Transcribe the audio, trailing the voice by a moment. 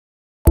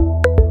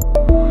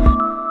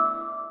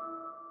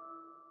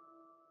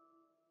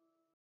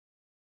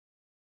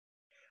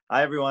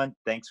Hi everyone,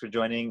 thanks for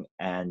joining.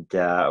 And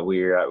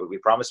we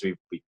promise we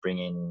bring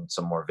in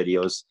some more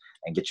videos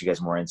and get you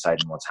guys more insight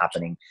on what's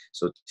happening.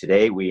 So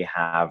today we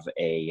have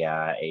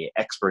a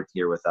expert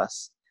here with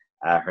us.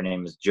 Her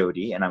name is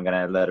Jody, and I'm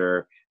gonna let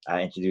her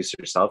introduce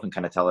herself and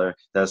kind of tell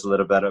us a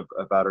little bit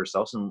about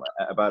herself and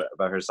about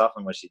herself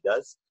and what she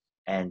does.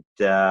 And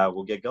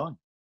we'll get going.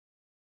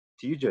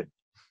 To you, Jody.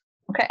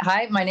 Okay,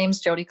 hi, my name is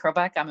Jody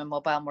Chrobak. I'm a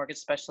mobile mortgage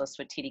specialist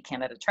with TD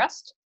Canada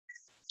Trust.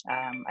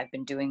 I've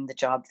been doing the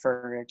job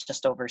for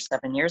just over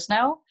 7 years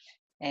now,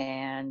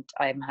 and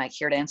I'm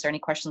here to answer any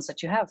questions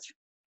that you have.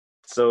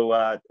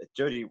 So,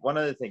 Jody, one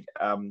other thing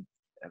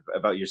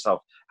about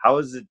yourself, how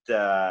has it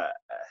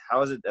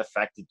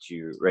affected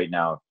you right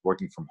now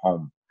working from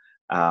home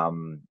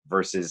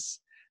versus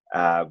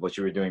what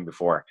you were doing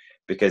before?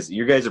 Because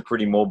you guys are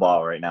pretty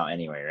mobile right now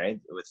anyway, right?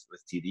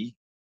 With TD?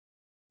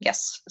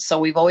 Yes, so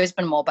we've always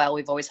been mobile.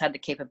 We've always had the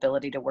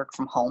capability to work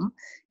from home.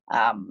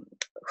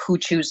 Who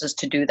chooses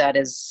to do that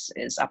is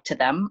up to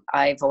them.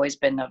 I've always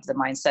been of the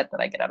mindset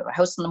that I get out of the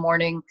house in the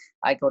morning,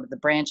 I go to the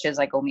branches,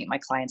 I go meet my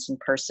clients in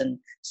person.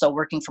 So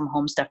working from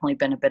home's definitely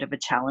been a bit of a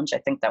challenge. I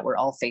think that we're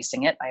all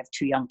facing it. I have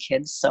 2 young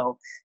kids, so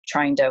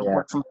trying to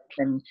work from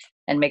home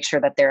and make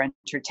sure that they're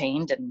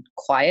entertained and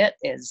quiet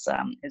is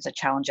a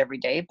challenge every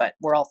day, but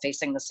we're all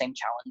facing the same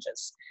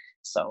challenges.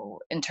 So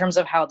in terms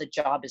of how the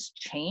job has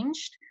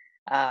changed,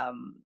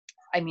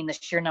 I mean, the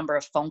sheer number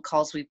of phone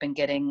calls we've been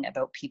getting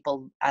about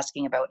people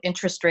asking about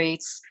interest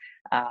rates,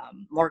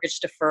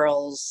 mortgage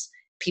deferrals,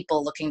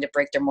 people looking to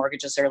break their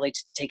mortgages early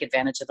to take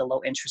advantage of the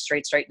low interest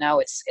rates right now.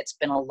 It's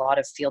been a lot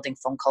of fielding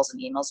phone calls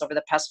and emails over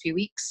the past few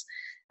weeks.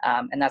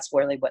 And that's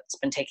really what's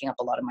been taking up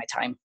a lot of my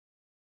time.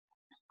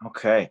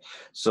 Okay,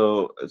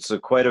 so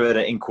quite a bit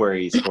of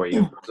inquiries for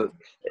you. So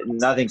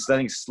nothing's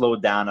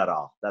slowed down at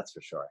all. That's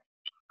for sure.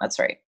 That's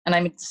right. And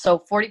I mean,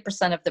 so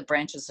 40% of the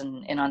branches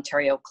in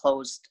Ontario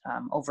closed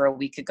over a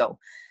week ago.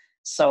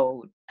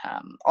 So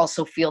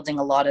also fielding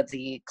a lot of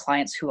the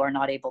clients who are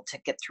not able to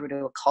get through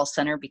to a call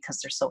center because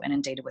they're so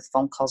inundated with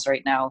phone calls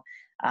right now.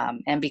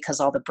 And because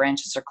all the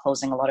branches are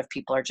closing, a lot of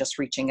people are just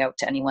reaching out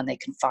to anyone they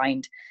can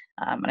find.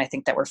 And I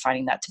think that we're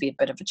finding that to be a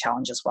bit of a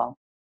challenge as well.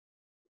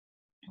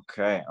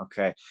 Okay.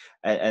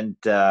 And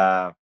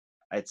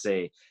I'd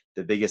say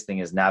the biggest thing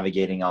is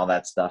navigating all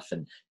that stuff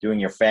and doing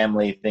your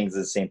family things at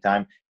the same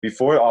time.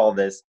 Before all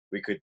this,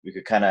 we could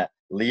kind of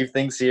leave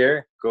things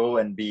here, go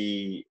and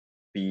be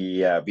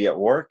at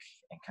work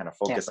and kind of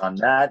focus on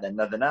that and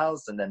nothing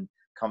else, and then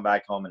come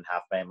back home and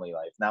have family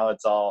life. Now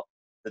it's all,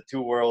 the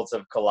two worlds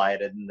have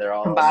collided and they're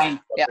all combined.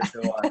 Yeah.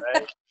 On,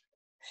 right?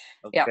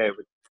 Okay.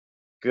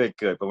 Good.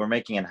 But we're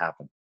making it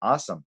happen.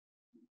 Awesome.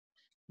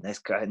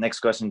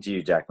 Next question to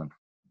you, Jacqueline.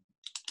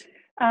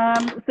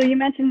 So you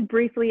mentioned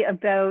briefly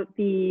about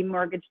the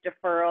mortgage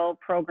deferral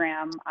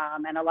program,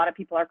 and a lot of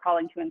people are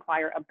calling to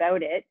inquire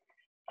about it.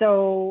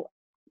 So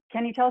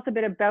can you tell us a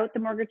bit about the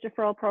mortgage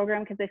deferral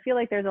program? Because I feel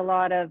like there's a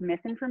lot of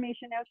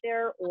misinformation out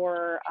there,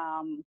 or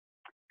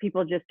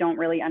people just don't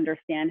really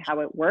understand how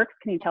it works.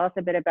 Can you tell us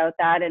a bit about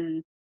that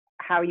and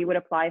how you would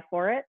apply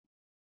for it?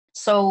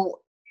 So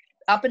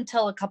up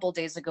until a couple of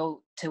days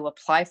ago, to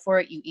apply for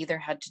it, you either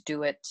had to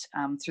do it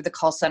through the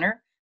call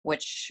center,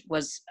 which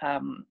was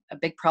a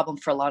big problem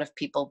for a lot of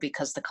people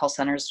because the call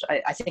centers,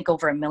 I think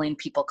over 1 million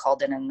people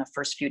called in the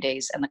first few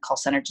days, and the call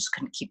center just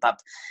couldn't keep up.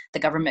 The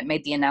government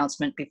made the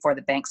announcement before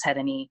the banks had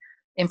any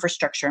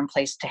infrastructure in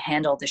place to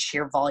handle the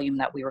sheer volume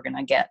that we were going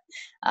to get.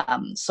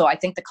 So I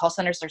think the call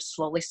centers are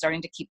slowly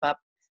starting to keep up.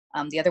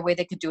 The other way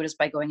they could do it is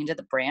by going into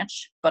the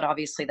branch, but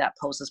obviously that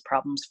poses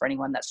problems for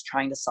anyone that's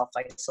trying to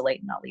self-isolate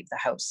and not leave the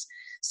house.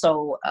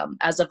 So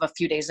as of a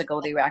few days ago,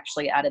 they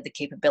actually added the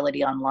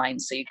capability online.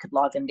 So you could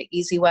log into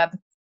EasyWeb,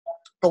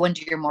 go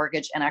into your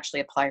mortgage and actually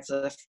apply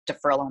for the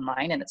deferral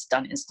online, and it's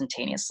done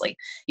instantaneously.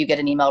 You get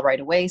an email right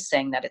away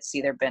saying that it's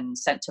either been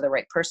sent to the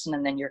right person,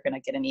 and then you're going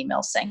to get an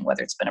email saying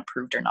whether it's been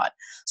approved or not.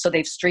 So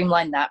they've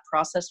streamlined that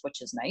process,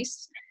 which is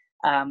nice.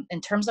 In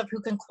terms of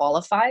who can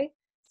qualify,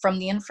 from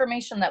the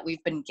information that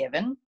we've been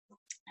given,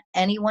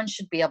 anyone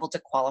should be able to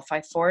qualify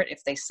for it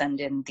if they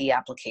send in the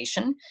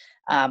application.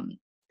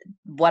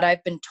 What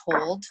I've been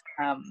told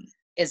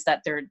is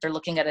that they're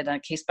looking at it on a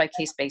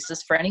case-by-case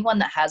basis. For anyone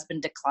that has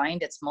been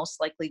declined, it's most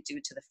likely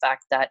due to the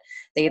fact that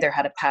they either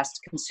had a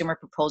past consumer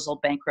proposal,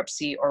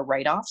 bankruptcy, or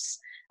write-offs,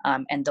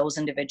 and those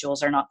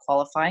individuals are not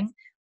qualifying,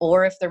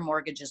 or if their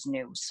mortgage is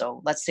new.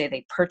 So let's say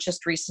they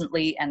purchased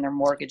recently and their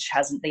mortgage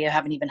they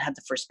haven't even had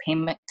the first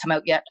payment come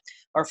out yet,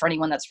 or for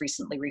anyone that's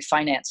recently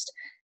refinanced.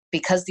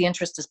 Because the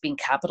interest is being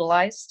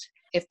capitalized,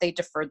 if they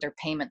deferred their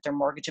payment, their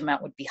mortgage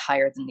amount would be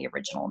higher than the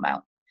original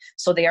amount.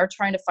 So they are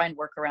trying to find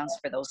workarounds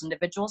for those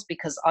individuals,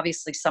 because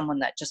obviously someone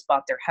that just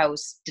bought their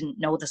house didn't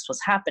know this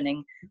was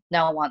happening,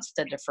 now wants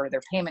to defer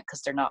their payment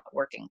because they're not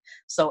working.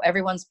 So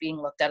everyone's being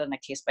looked at on a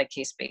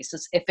case-by-case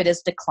basis. If it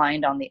is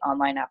declined on the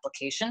online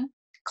application,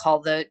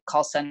 call the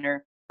call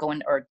center, go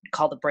in or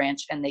call the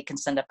branch, and they can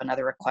send up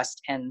another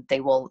request, and they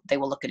will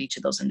look at each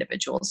of those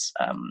individuals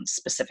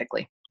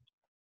specifically.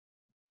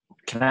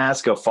 Can I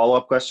ask a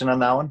follow-up question on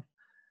that one?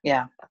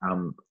 Yeah.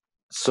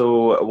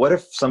 So what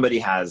if somebody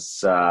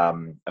has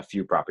a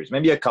few properties,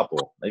 maybe a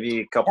couple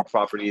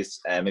properties,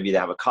 and maybe they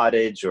have a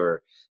cottage,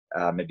 or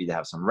maybe they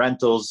have some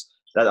rentals?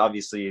 That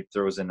obviously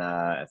throws in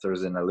a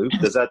loop.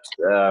 Does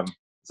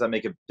that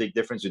make a big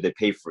difference? Do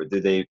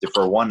they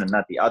defer one and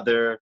not the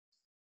other?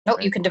 No,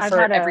 Right? you can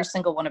defer every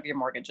single one of your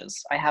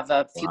mortgages. I have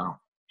a few. Wow.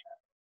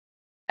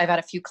 I've had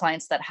a few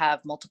clients that have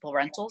multiple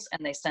rentals,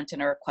 and they sent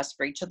in a request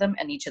for each of them,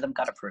 and each of them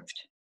got approved.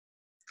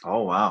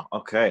 Oh, wow.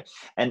 Okay.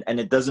 And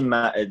it doesn't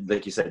matter,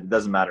 like you said, it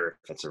doesn't matter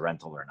if it's a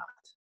rental or not.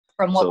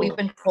 From what So, we've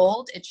been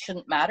told, it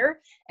shouldn't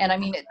matter. And I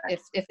mean,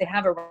 if they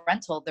have a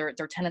rental, their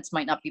tenants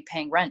might not be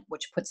paying rent,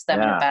 which puts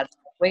them in a bad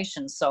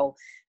situation. So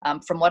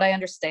from what I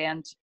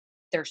understand,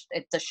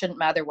 it shouldn't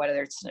matter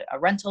whether it's a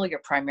rental, your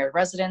primary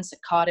residence, a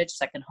cottage,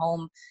 second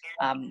home.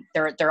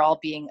 They're all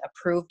being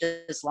approved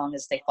as long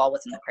as they fall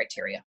within the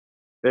criteria.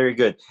 very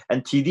good.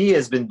 And TD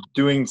has been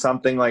doing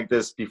something like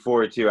this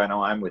before too. I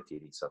know I'm with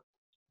TD, so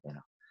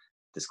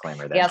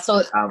disclaimer there. Yeah,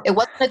 so it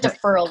wasn't a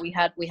deferral. We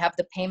have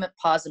the payment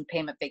pause and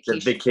payment vacation.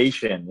 The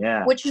vacation,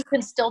 yeah. Which you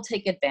can still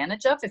take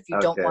advantage of if you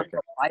don't want to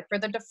apply for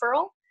the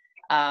deferral.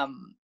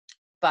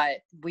 But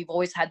we've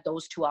always had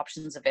those two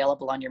options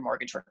available on your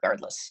mortgage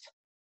regardless.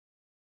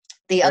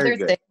 The other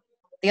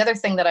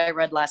thing that I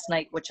read last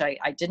night, which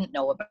I didn't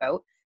know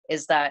about,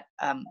 is that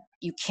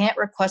you can't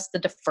request the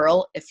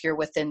deferral if you're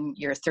within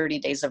your 30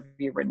 days of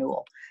your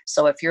renewal.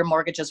 So if your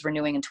mortgage is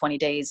renewing in 20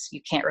 days, you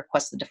can't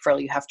request the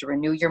deferral. You have to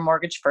renew your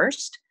mortgage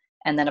first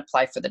and then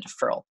apply for the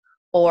deferral.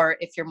 Or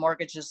if your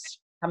mortgage is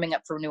coming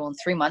up for renewal in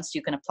 3 months,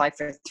 you can apply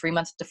for a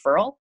 3-month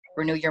deferral,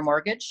 renew your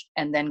mortgage,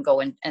 and then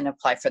go in and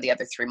apply for the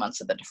other 3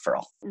 months of the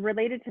deferral.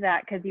 Related to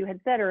that, because you had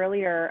said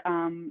earlier,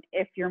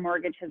 if your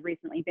mortgage has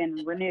recently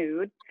been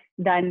renewed,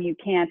 then you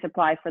can't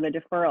apply for the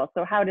deferral.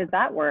 So how does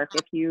that work?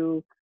 If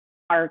you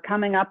are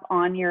coming up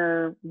on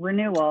your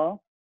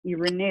renewal, you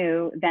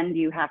renew, then do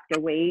you have to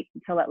wait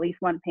until at least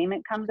one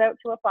payment comes out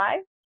to apply?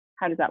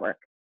 How does that work?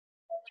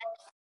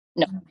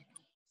 No.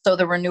 So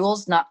the renewal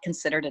is not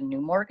considered a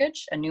new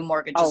mortgage. A new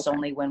mortgage is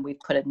only when we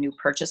put a new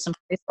purchase in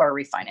place or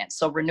refinance.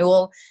 So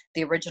renewal,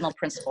 the original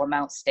principal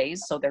amount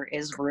stays. So there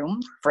is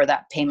room for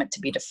that payment to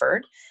be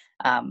deferred.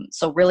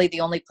 So really the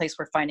only place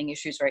we're finding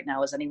issues right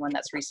now is anyone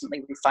that's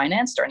recently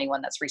refinanced or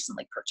anyone that's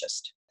recently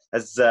purchased.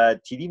 Has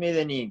TD made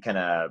any kind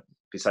of,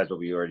 besides what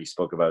we already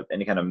spoke about,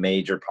 any kind of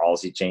major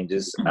policy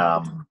changes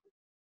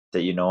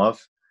that you know of?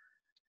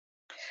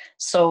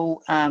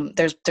 So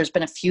there's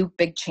been a few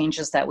big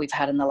changes that we've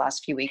had in the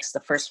last few weeks. The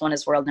first one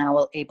is we're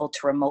now able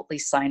to remotely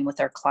sign with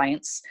our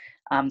clients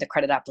the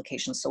credit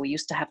application. So we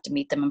used to have to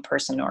meet them in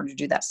person in order to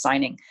do that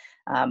signing.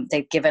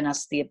 They've given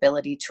us the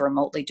ability to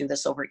remotely do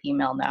this over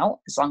email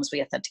now, as long as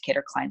we authenticate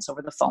our clients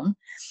over the phone.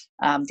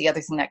 The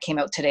other thing that came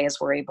out today is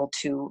we're able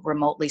to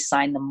remotely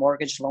sign the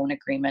mortgage loan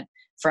agreement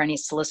for any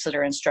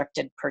solicitor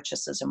instructed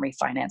purchases and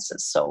refinances.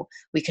 So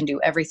we can do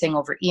everything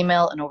over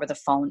email and over the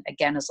phone,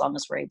 again, as long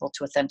as we're able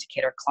to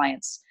authenticate our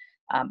clients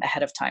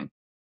ahead of time.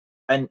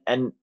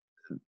 And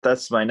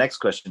that's my next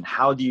question.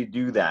 How do you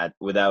do that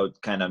without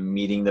kind of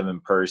meeting them in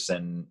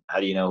person? How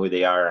do you know who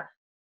they are?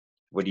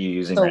 What are you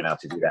using right now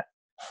to do that?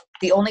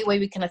 The only way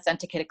we can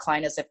authenticate a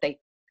client is if they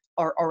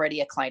are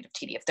already a client of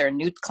TD. If they're a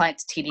new client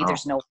to TD,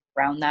 there's no way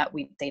around that.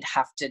 They'd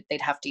have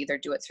to either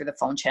do it through the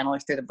phone channel or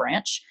through the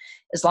branch.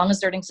 As long as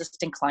they're an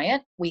existing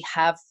client, we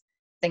have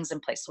things in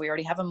place. So we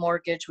already have a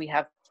mortgage. We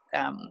have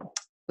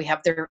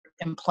their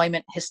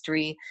employment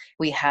history.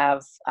 We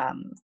have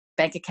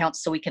bank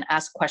accounts, so we can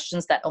ask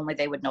questions that only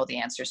they would know the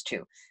answers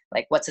to.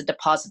 Like, what's a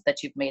deposit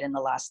that you've made in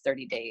the last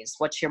 30 days?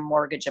 What's your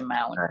mortgage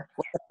amount?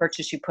 What's the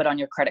purchase you put on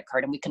your credit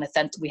card? And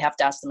we have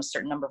to ask them a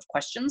certain number of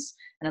questions.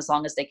 And as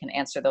long as they can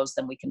answer those,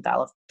 then we can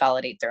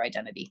validate their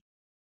identity.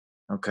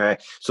 Okay.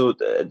 So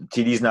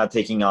TD's not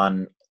taking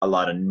on a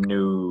lot of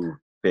new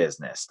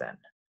business then?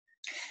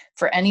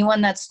 For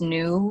anyone that's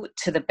new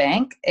to the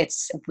bank,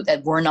 it's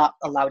that we're not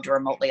allowed to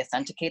remotely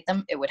authenticate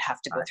them. It would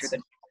have to go through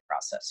the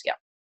process. Yeah.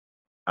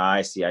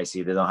 I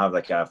see. They don't have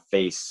like a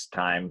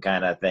FaceTime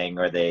kind of thing,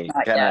 or they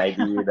kind of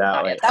ID you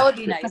that way. That would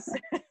be nice.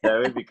 That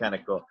would be kind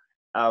of cool.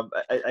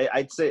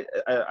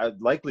 I'd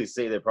likely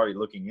say they're probably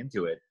looking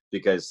into it,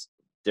 because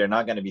they're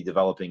not going to be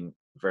developing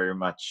very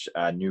much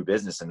new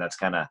business, and that's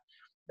kind of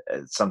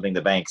something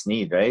the banks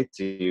need, right,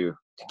 to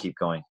keep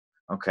going.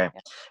 Okay.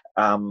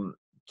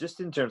 Just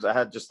in terms, I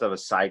had just a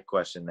side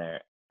question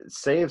there.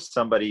 Say if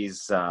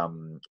somebody's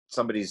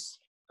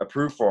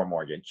approved for a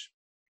mortgage,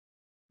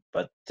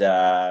 but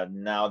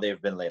now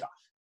they've been laid off.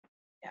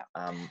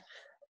 Yeah.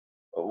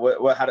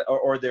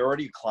 Or they're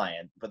already a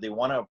client, but they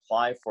want to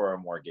apply for a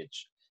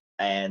mortgage,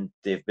 and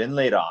they've been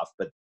laid off,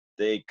 but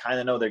they kind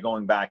of know they're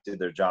going back to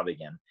their job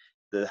again.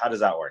 How does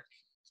that work?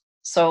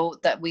 So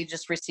that we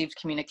just received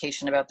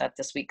communication about that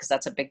this week, because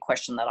that's a big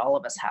question that all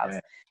of us have.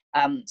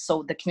 Okay.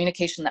 So the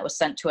communication that was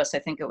sent to us, I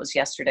think it was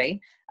yesterday,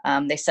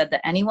 they said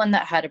that anyone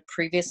that had a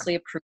previously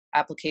approved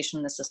application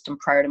in the system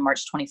prior to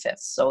March 25th,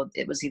 so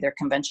it was either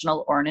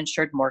conventional or an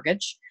insured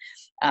mortgage,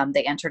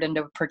 they entered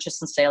into a purchase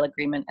and sale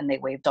agreement and they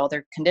waived all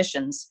their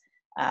conditions,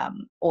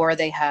 or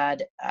they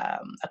had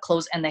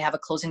they have a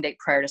closing date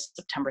prior to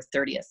September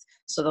 30th.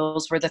 So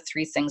those were the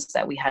three things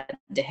that we had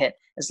to hit.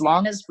 As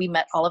long as we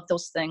met all of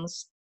those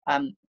things,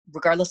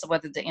 regardless of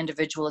whether the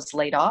individual is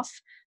laid off,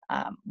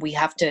 we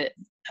have to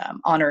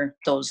honor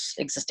those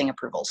existing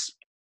approvals.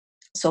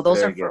 So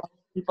those are for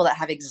people that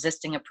have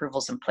existing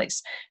approvals in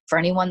place. For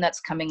anyone that's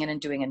coming in and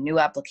doing a new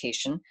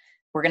application,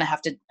 we're going to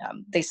have to,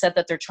 they said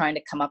that they're trying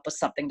to come up with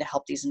something to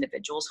help these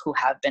individuals who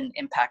have been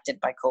impacted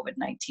by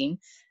COVID-19.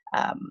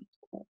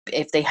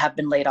 If they have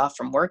been laid off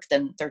from work,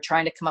 then they're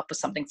trying to come up with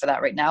something for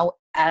that right now.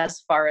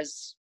 As far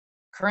as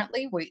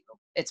currently,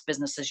 it's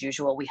business as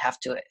usual. We have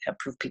to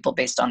approve people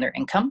based on their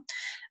income.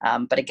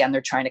 But again,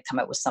 they're trying to come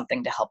up with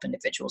something to help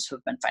individuals who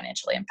have been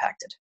financially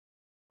impacted.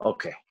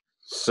 Okay.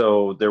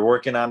 So they're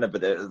working on it,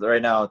 but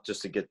right now,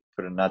 just to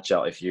put in a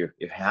nutshell, if you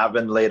have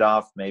been laid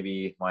off, maybe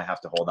you might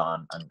have to hold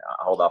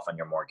off on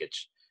your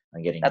mortgage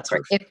and getting That's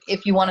approved. right.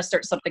 If you want to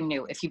start something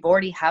new, if you've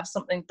already have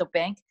something at the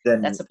bank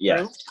that's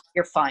approved,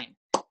 you're fine,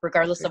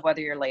 regardless of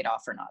whether you're laid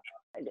off or not.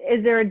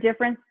 Is there a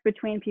difference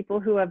between people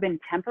who have been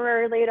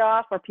temporarily laid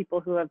off or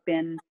people who have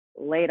been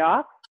laid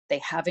off? They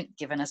haven't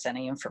given us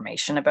any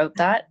information about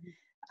that.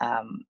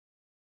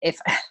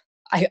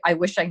 I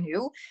wish I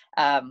knew.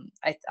 I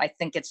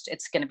think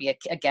it's going to be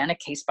a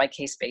case by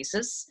case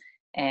basis.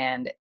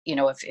 And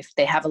if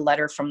they have a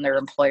letter from their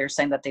employer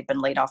saying that they've been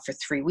laid off for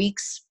 3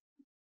 weeks,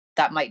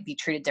 that might be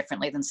treated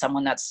differently than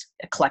someone that's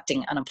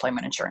collecting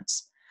unemployment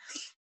insurance.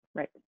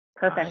 Right.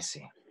 Perfect. I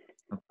see.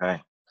 Okay.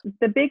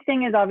 The big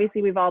thing is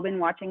obviously we've all been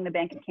watching the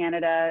Bank of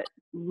Canada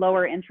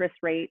lower interest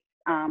rates.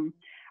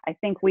 I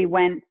think we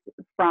went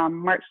from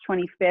March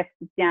 25th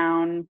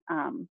down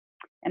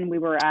and we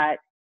were at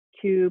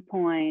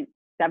 2.75,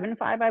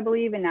 I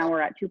believe, and now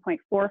we're at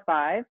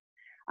 2.45.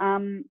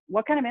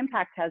 What kind of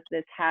impact has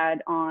this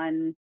had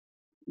on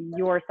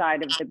your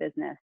side of the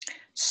business?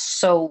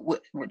 So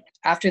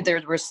after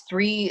there was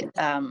 3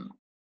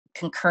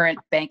 concurrent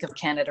Bank of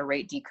Canada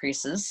rate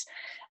decreases,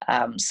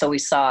 so we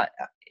saw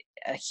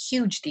a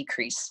huge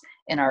decrease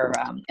in our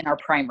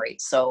prime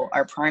rate. So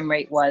our prime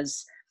rate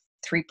was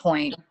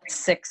 3.6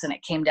 and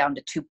it came down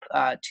to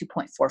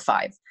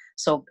 2.45.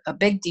 So a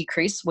big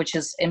decrease, which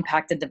has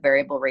impacted the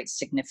variable rates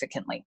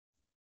significantly.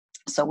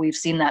 So we've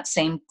seen that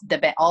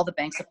all the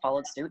banks have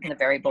followed suit, and the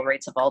variable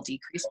rates have all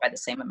decreased by the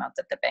same amount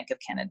that the Bank of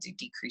Canada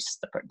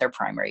decreased their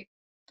prime rate.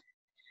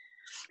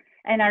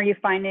 And are you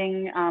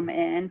finding an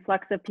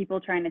influx of people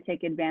trying to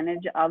take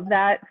advantage of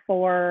that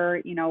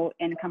for,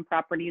 income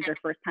properties or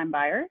first-time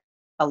buyers?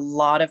 A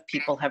lot of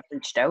people have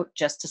reached out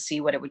just to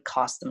see what it would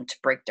cost them to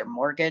break their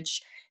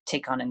mortgage,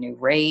 take on a new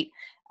rate,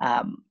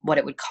 what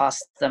it would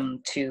cost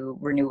them to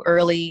renew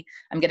early.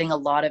 I'm getting a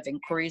lot of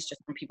inquiries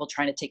just from people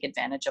trying to take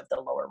advantage of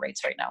the lower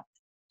rates right now.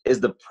 Is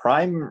the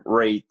prime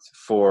rate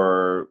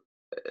for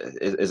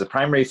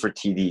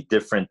TD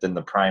different than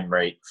the prime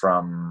rate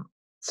from,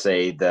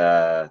 say,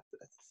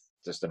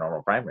 just the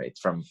normal prime rates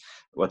from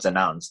what's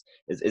announced?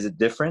 Is it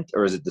different,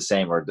 or is it the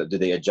same, or do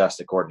they adjust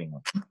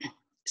accordingly?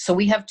 So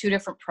we have 2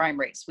 different prime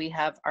rates. We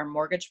have our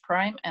mortgage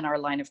prime and our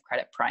line of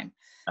credit prime.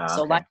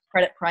 So Okay. line of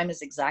credit prime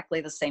is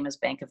exactly the same as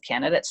Bank of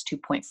Canada. It's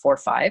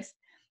 2.45.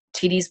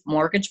 TD's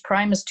mortgage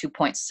prime is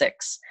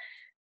 2.6.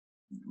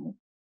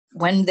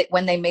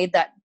 When they made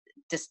that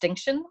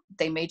distinction,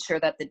 they made sure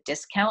that the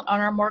discount on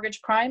our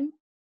mortgage prime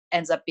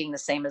ends up being the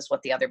same as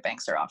what the other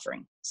banks are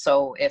offering.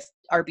 So if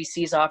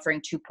RBC is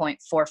offering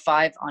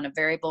 2.45 on a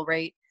variable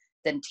rate,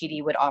 then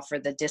TD would offer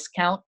the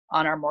discount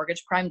on our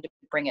mortgage prime to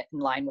bring it in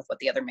line with what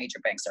the other major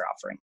banks are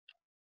offering.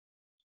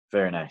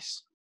 Very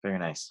nice. Very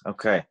nice.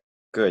 Okay,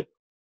 good.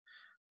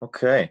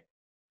 Okay.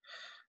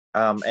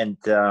 And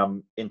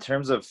in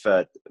terms of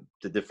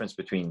the difference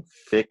between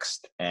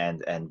fixed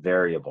and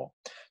variable.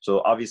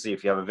 So obviously,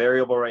 if you have a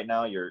variable right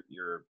now,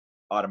 you're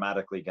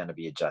automatically going to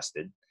be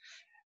adjusted.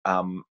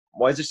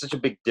 Why is there such a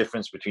big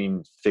difference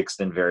between fixed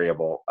and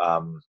variable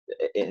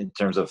in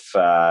terms of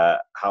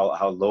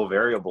how low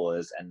variable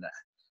is and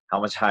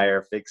how much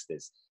higher fixed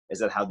is? Is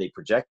that how they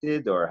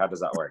projected, or how does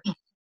that work?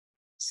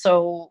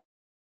 So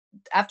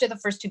after the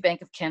first 2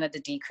 Bank of Canada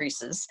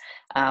decreases,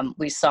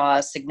 we saw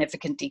a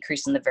significant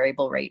decrease in the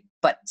variable rate.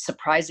 But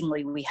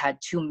surprisingly, we had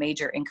 2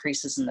 major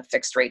increases in the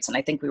fixed rates. And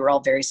I think we were all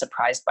very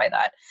surprised by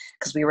that,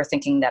 because we were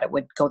thinking that it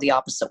would go the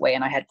opposite way.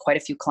 And I had quite a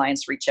few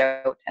clients reach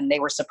out, and they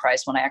were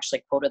surprised when I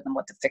actually quoted them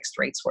what the fixed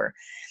rates were.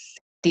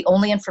 The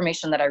only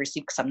information that I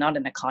received, because I'm not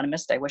an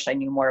economist, I wish I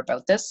knew more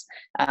about this,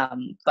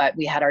 but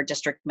we had our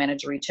district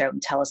manager reach out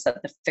and tell us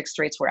that the fixed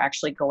rates were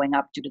actually going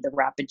up due to the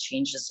rapid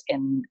changes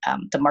in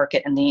the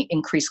market and the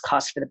increased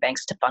cost for the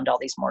banks to fund all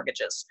these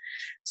mortgages.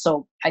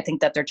 So I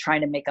think that they're trying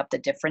to make up the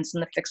difference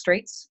in the fixed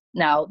rates.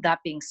 Now, that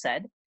being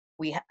said,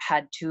 we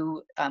had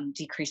 2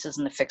 decreases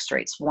in the fixed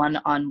rates, one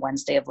on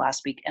Wednesday of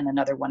last week and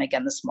another one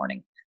again this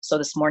morning. So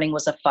this morning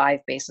was a 5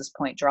 basis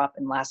point drop,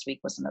 and last week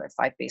was another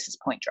 5 basis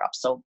point drop.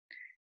 So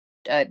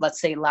let's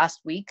say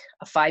last week,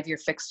 a 5-year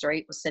fixed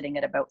rate was sitting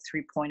at about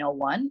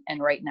 3.01.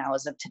 And right now,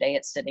 as of today,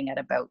 it's sitting at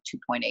about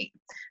 2.8.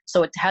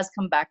 So it has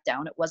come back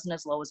down. It wasn't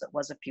as low as it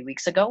was a few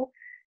weeks ago.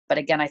 But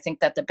again, I think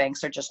that the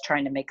banks are just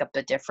trying to make up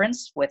the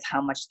difference with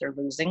how much they're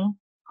losing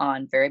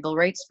on variable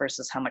rates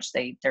versus how much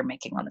they're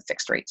making on the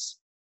fixed rates.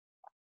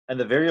 And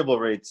the variable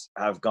rates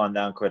have gone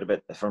down quite a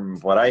bit. From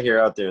what I hear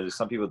out there, there's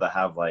some people that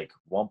have like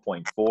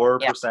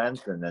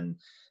 1.4%, and then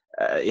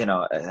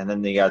and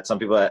then they got some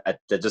people that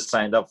just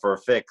signed up for a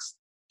fixed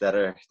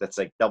that's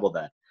like double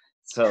that.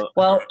 So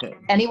well,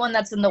 anyone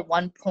that's in the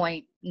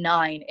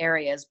 1.9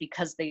 areas,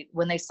 because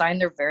when they signed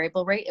their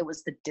variable rate, it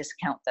was the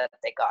discount that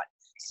they got.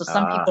 So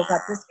some people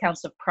got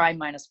discounts of prime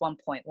minus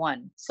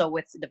 1.1. So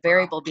with the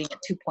variable being at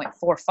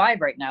 2.45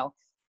 right now,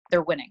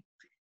 they're winning,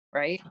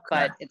 right? Okay.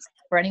 But it's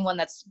for anyone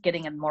that's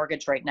getting a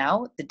mortgage right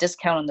now, the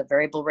discount on the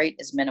variable rate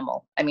is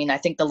minimal. I mean, I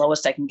think the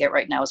lowest I can get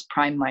right now is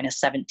prime minus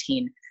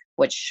 17,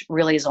 which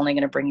really is only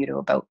going to bring you to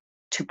about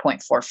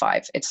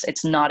 2.45.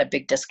 It's not a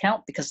big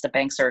discount because the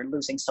banks are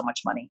losing so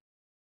much money.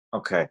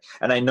 Okay.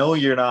 And I know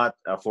you're not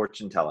a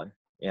fortune teller.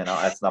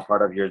 That's not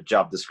part of your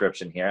job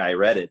description here. I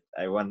read it.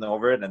 I went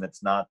over it, and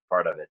it's not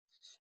part of it.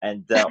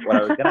 And what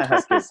I was going to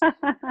ask is,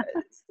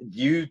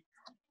 would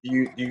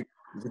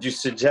you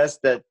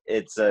suggest that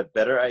it's a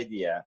better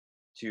idea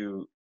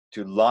to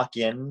lock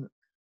in,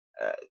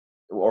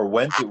 or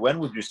when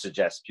would you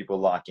suggest people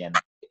lock in,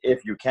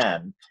 if you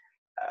can,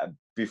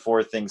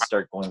 before things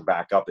start going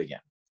back up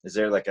again? Is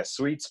there like a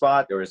sweet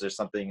spot, or is this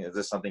something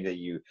that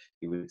you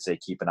would say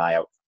keep an eye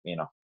out,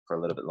 for a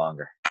little bit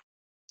longer?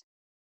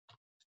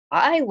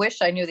 I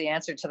wish I knew the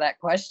answer to that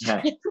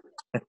question.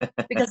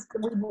 Because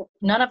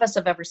none of us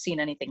have ever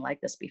seen anything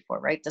like this before,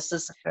 right? This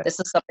is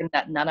something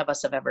that none of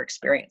us have ever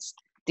experienced.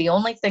 The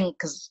only thing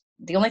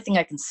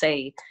I can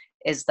say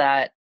is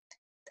that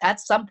at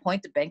some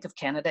point, the Bank of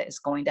Canada is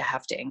going to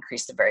have to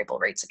increase the variable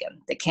rates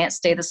again. They can't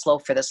stay this low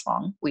for this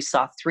long. We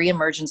saw 3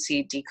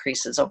 emergency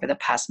decreases over the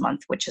past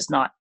month, which is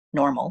not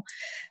normal.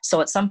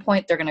 So at some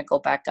point, they're going to go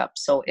back up.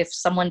 So if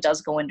someone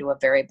does go into a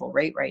variable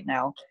rate right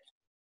now,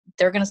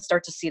 they're going to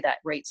start to see that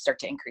rate start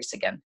to increase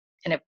again.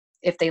 And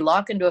if they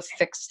lock into a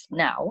fixed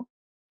now,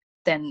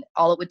 then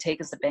all it would take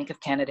is the Bank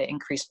of Canada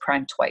increase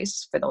prime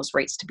twice for those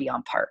rates to be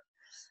on par.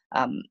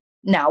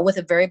 Now, with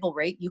a variable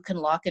rate, you can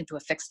lock into a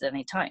fixed at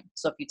any time.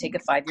 So if you take a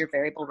 5-year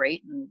variable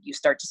rate and you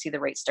start to see the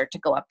rate start to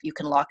go up, you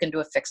can lock into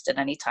a fixed at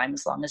any time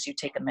as long as you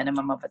take a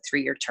minimum of a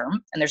 3-year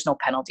term, and there's no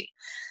penalty.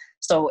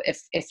 So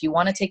if you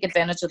want to take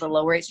advantage of the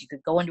low rates, you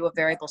could go into a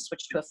variable,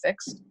 switch to a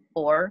fixed,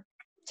 or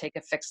take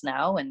a fixed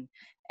now. And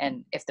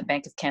if the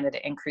Bank of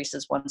Canada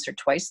increases once or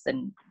twice,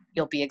 then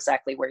you'll be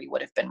exactly where you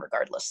would have been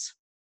regardless.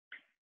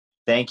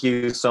 Thank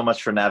you so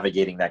much for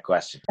navigating that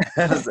question.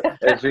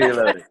 It's really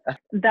loaded.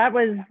 That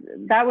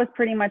was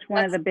pretty much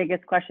one of the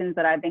biggest questions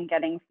that I've been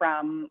getting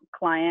from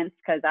clients,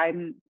 because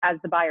as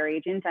the buyer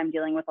agent, I'm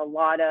dealing with a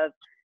lot of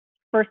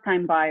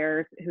first-time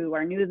buyers who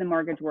are new to the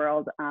mortgage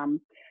world.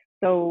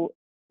 So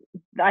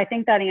I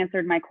think that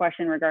answered my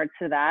question in regards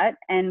to that.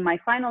 And my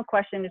final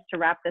question is to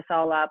wrap this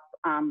all up,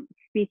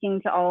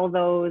 speaking to all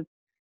those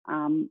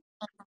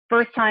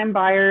first-time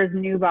buyers,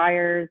 new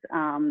buyers,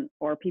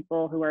 or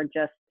people who are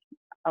just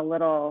a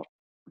little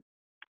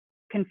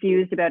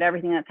confused about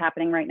everything that's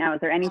happening right now.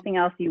 Is there anything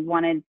else you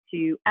wanted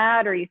to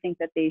add, or you think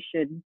that they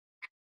should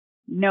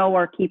know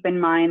or keep in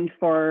mind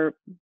for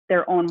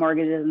their own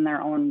mortgages and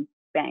their own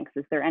banks?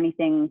 Is there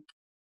anything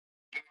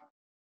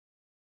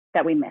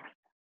that we missed?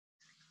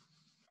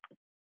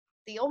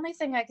 The only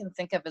thing I can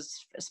think of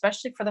is,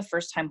 especially for the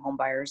first-time home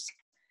buyers,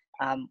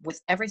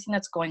 with everything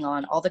that's going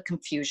on, all the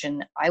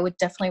confusion, I would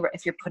definitely,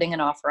 if you're putting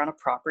an offer on a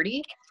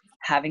property,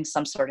 having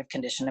some sort of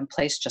condition in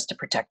place just to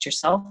protect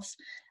yourself.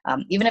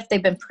 Even if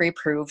they've been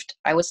pre-approved,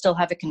 I would still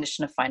have a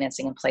condition of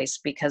financing in place,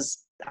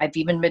 because I've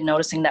even been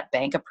noticing that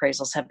bank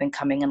appraisals have been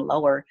coming in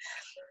lower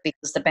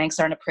because the banks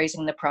aren't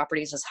appraising the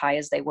properties as high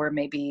as they were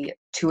maybe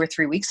 2 or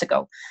 3 weeks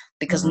ago,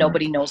 because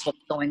nobody knows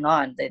what's going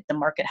on. The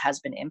market has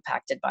been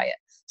impacted by it.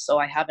 So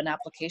I have an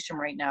application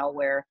right now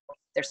where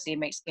their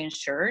CMHC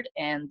insured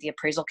and the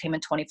appraisal came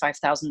in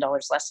 $25,000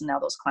 less, and now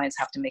those clients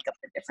have to make up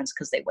the difference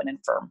because they went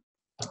infirm.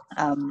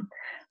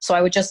 So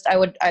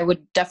I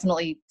would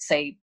definitely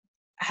say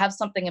have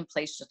something in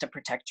place just to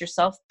protect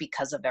yourself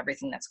because of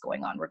everything that's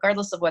going on,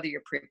 regardless of whether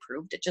you're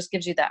pre-approved. It just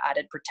gives you that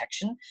added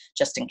protection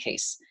just in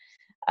case.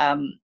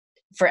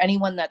 For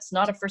anyone that's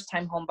not a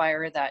first-time home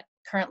buyer that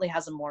currently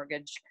has a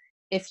mortgage,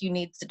 if you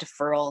need the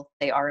deferral,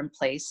 they are in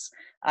place.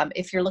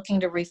 If you're looking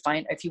to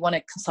if you want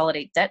to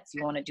consolidate debt, if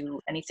you want to do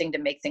anything to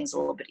make things a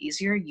little bit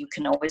easier, you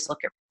can always look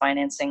at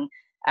financing,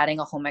 adding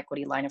a home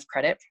equity line of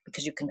credit,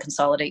 because you can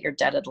consolidate your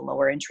debt at a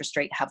lower interest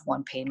rate, have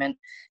one payment.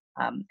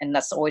 And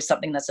that's always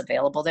something that's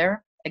available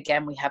there.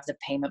 Again, we have the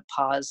payment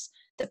pause,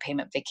 the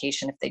payment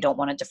vacation if they don't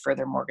want to defer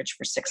their mortgage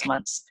for 6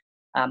 months.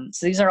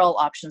 So these are all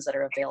options that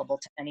are available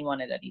to anyone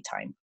at any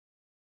time.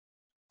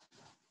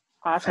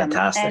 Awesome.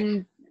 Fantastic.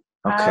 And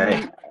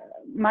okay.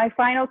 My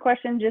final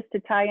question, just to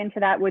tie into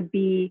that, would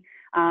be,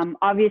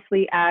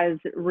 obviously as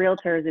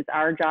realtors, it's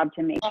our job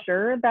to make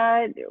sure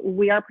that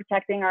we are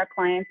protecting our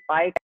clients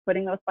by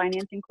putting those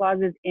financing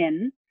clauses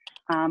in.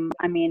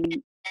 I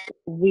mean,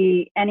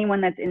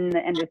 anyone that's in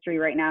the industry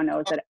right now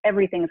knows that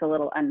everything's a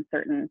little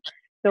uncertain.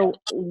 So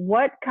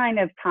what kind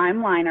of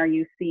timeline are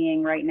you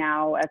seeing right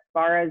now as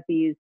far as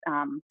these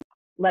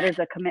letters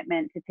of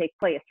commitment to take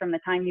place from the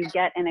time you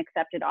get an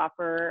accepted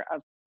offer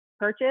of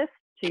purchase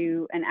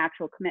to an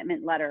actual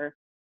commitment letter?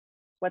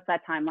 What's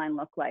that timeline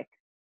look like?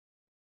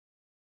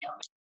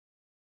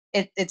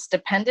 It's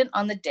dependent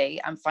on the day.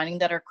 I'm finding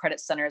that our credit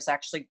center is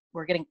actually,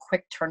 we're getting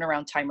quick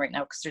turnaround time right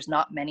now because there's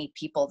not many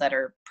people that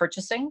are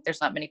purchasing.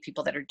 There's not many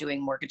people that are doing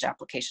mortgage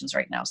applications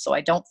right now. So I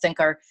don't think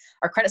our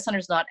credit center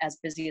is not as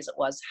busy as it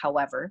was.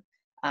 However,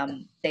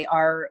 they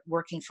are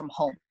working from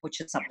home, which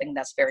is something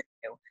that's very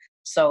new.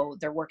 So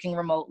they're working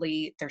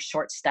remotely, they're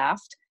short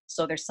staffed.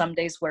 So there's some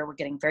days where we're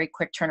getting very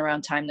quick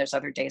turnaround time. There's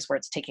other days where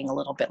it's taking a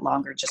little bit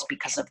longer just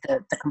because of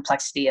the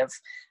complexity of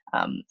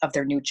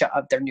their new job,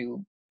 of their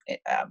new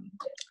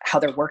how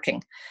they're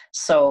working.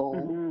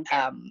 So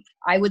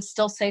I would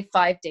still say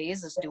 5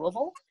 days is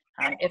doable.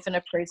 If an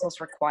appraisal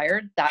is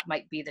required, that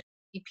might be the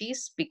key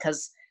piece,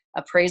 because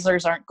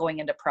appraisers aren't going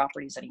into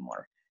properties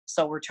anymore.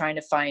 So we're trying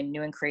to find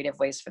new and creative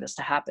ways for this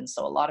to happen.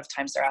 So a lot of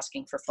times they're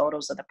asking for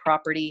photos of the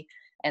property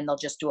and they'll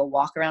just do a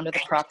walk around of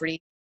the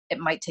property. It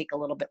might take a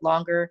little bit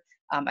longer.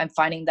 I'm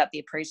finding that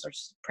the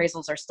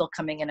appraisals are still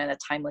coming in a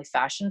timely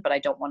fashion, but I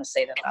don't want to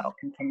say that that'll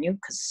continue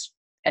because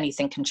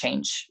anything can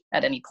change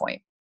at any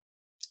point.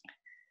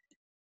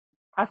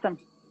 Awesome.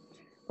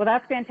 Well,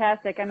 that's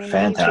fantastic. I mean,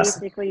 we've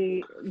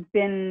basically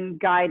been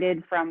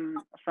guided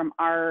from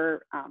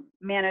our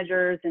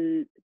managers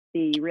and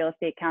the real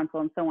estate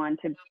council and so on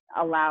to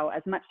allow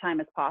as much time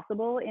as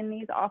possible in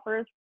these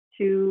offers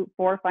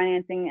for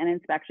financing and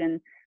inspection.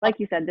 Like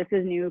you said, this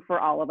is new for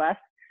all of us.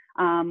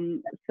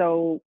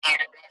 So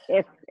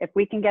if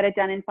we can get it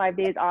done in 5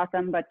 days,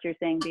 awesome. But you're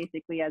saying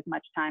basically as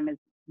much time as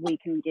we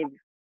can give,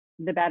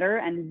 the better,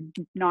 and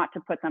not to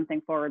put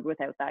something forward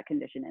without that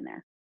condition in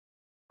there.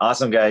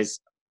 Awesome, guys.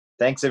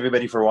 Thanks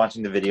everybody for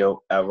watching the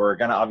video. We're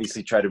gonna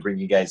obviously try to bring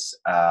you guys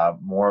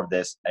more of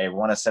this. I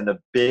want to send a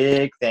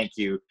big thank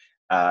you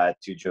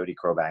to Jody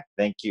Chrobak.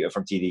 Thank you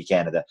from TD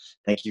Canada.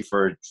 Thank you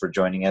for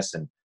joining us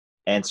and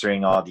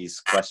answering all these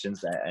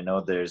questions. I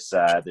know there's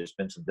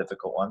been some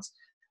difficult ones,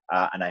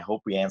 and I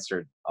hope we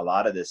answered a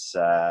lot of this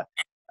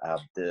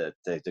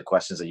the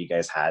questions that you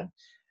guys had.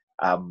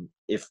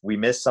 If we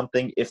missed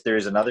something, if there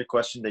is another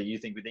question that you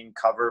think we didn't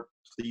cover,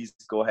 please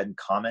go ahead and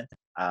comment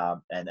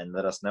and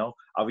let us know.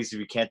 Obviously,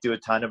 we can't do a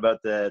ton about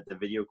the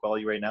video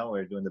quality right now.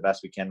 We're doing the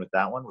best we can with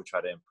that one. We'll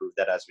try to improve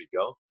that as we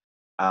go.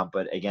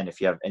 But again,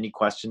 if you have any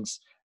questions,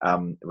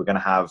 we're going to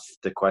have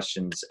the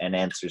questions and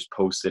answers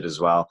posted as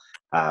well,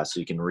 so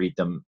you can read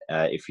them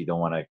if you don't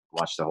want to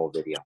watch the whole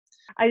video.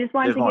 I just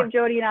wanted to give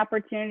Jody an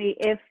opportunity.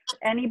 If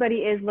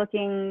anybody is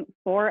looking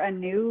for a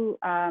new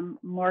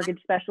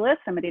mortgage specialist,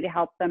 somebody to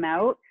help them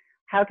out,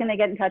 how can they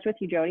get in touch with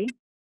you, Jody?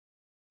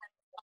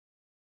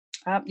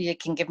 You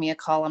can give me a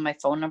call on my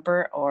phone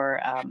number,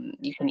 or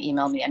you can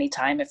email me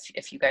anytime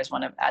if you guys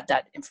want to add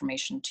that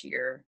information to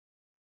your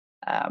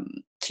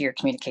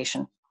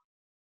communication.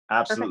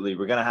 Absolutely. Perfect.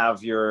 We're gonna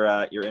have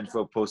your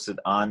info posted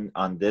on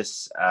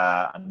this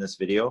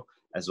video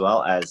as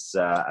well as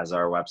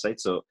our website.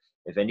 So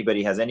if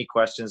anybody has any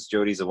questions,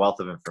 Jody's a wealth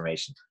of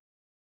information.